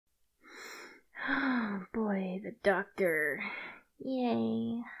the doctor.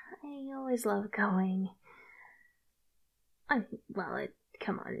 Yay. I always love going.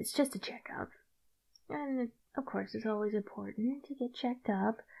 Come on, it's just a checkup. And, of course, it's always important to get checked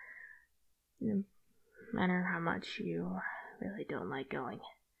up. No matter how much you really don't like going.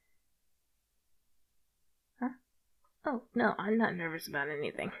 Huh? Oh, no, I'm not nervous about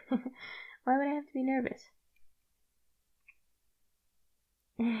anything. Why would I have to be nervous?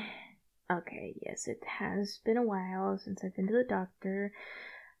 Okay, yes, it has been a while since I've been to the doctor.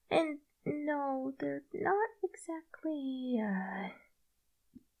 And no, they're not exactly,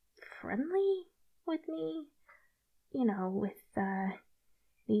 friendly with me. You know, with,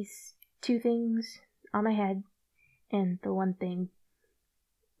 these two things on my head and the one thing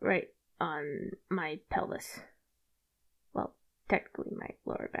right on my pelvis. Well, technically my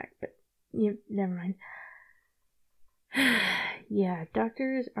lower back, but never mind. Yeah,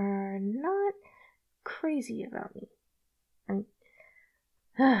 doctors are not crazy about me. I mean,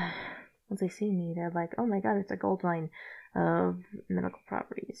 once they see me, they're like, oh my god, it's a gold mine of medical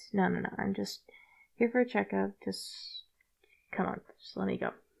properties. No, I'm just here for a checkup. Just, come on, just let me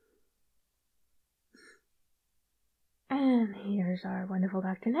go. And here's our wonderful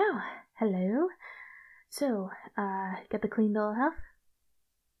doctor now. Hello. So, got the clean bill of health?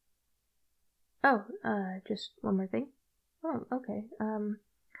 Oh, just one more thing. Oh, okay.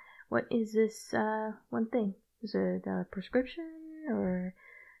 What is this, one thing? Is it a prescription, or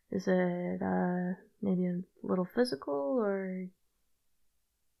is it, maybe a little physical, or,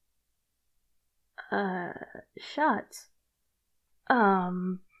 shots?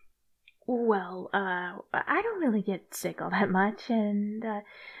 Well, I don't really get sick all that much, and,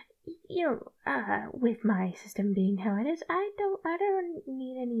 with my system being how it is, I don't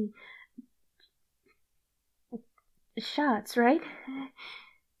need any shots, right?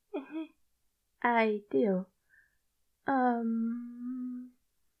 I do. Huh?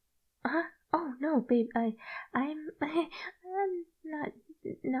 Oh, no, babe, I'm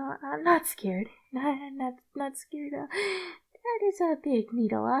not scared. Not scared. That is a big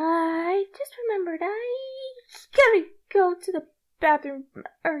needle. I just remembered I gotta go to the bathroom,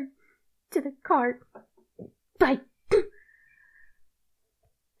 or to the car. Bye.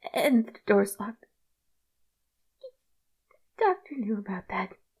 And the door's locked. The doctor knew about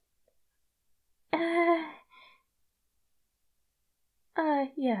that.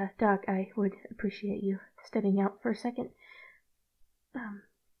 Yeah, Doc, I would appreciate you stepping out for a second.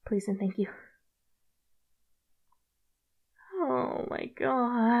 Please and thank you. Oh my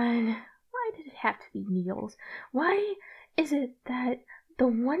god. Why did it have to be needles? Why is it that the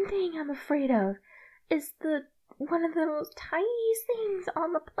one thing I'm afraid of is one of the most tiniest things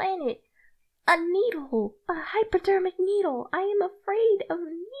on the planet? A needle. A hypodermic needle. I am afraid of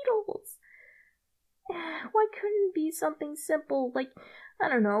needles. Why couldn't it be something simple like, I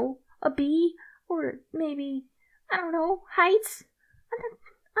don't know, a bee, or maybe, I don't know, heights?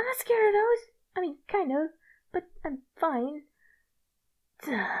 I'm not scared of those. I mean, kind of, but I'm fine.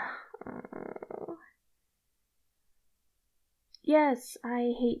 Yes,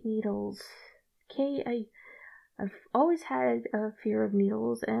 I hate needles. Okay, I've always had a fear of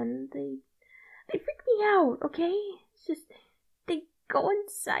needles, and they freak me out, okay? It's just, they go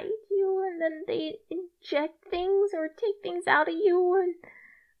inside you, and then they inject things or take things out of you, and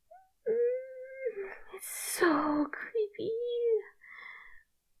it's so creepy.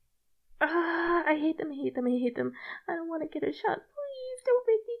 I hate them. I don't want to get a shot. Please don't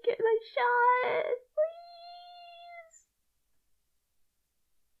make me get a shot. Please.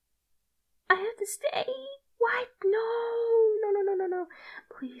 I have to stay. What? No.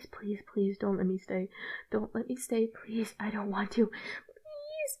 Please, don't let me stay. Don't let me stay, please. I don't want to.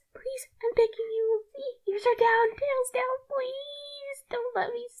 Please, I'm begging you. Ears are down, tails down, please. Don't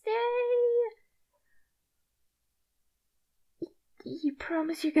let me stay. You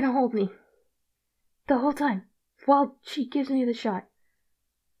promise you're gonna hold me the whole time while she gives me the shot?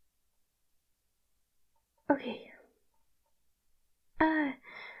 Okay.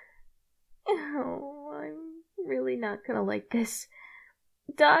 Oh, I'm really not gonna like this.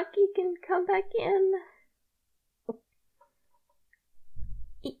 Doc, you can come back in.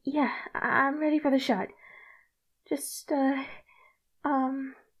 Yeah, I'm ready for the shot. Just, you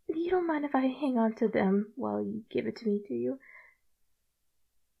don't mind if I hang on to them while you give it to me, do you?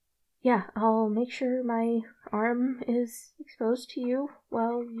 Yeah, I'll make sure my arm is exposed to you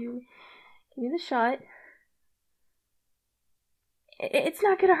while you give me the shot. It's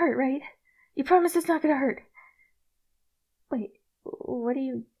not gonna hurt, right? You promise it's not gonna hurt? Wait, what do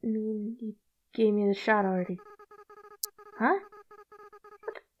you mean you gave me the shot already? Huh?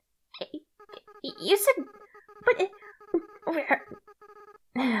 You said But it... over here.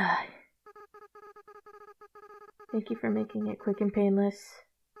 Thank you for making it quick and painless.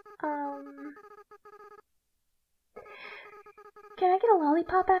 Can I get a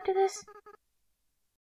lollipop after this?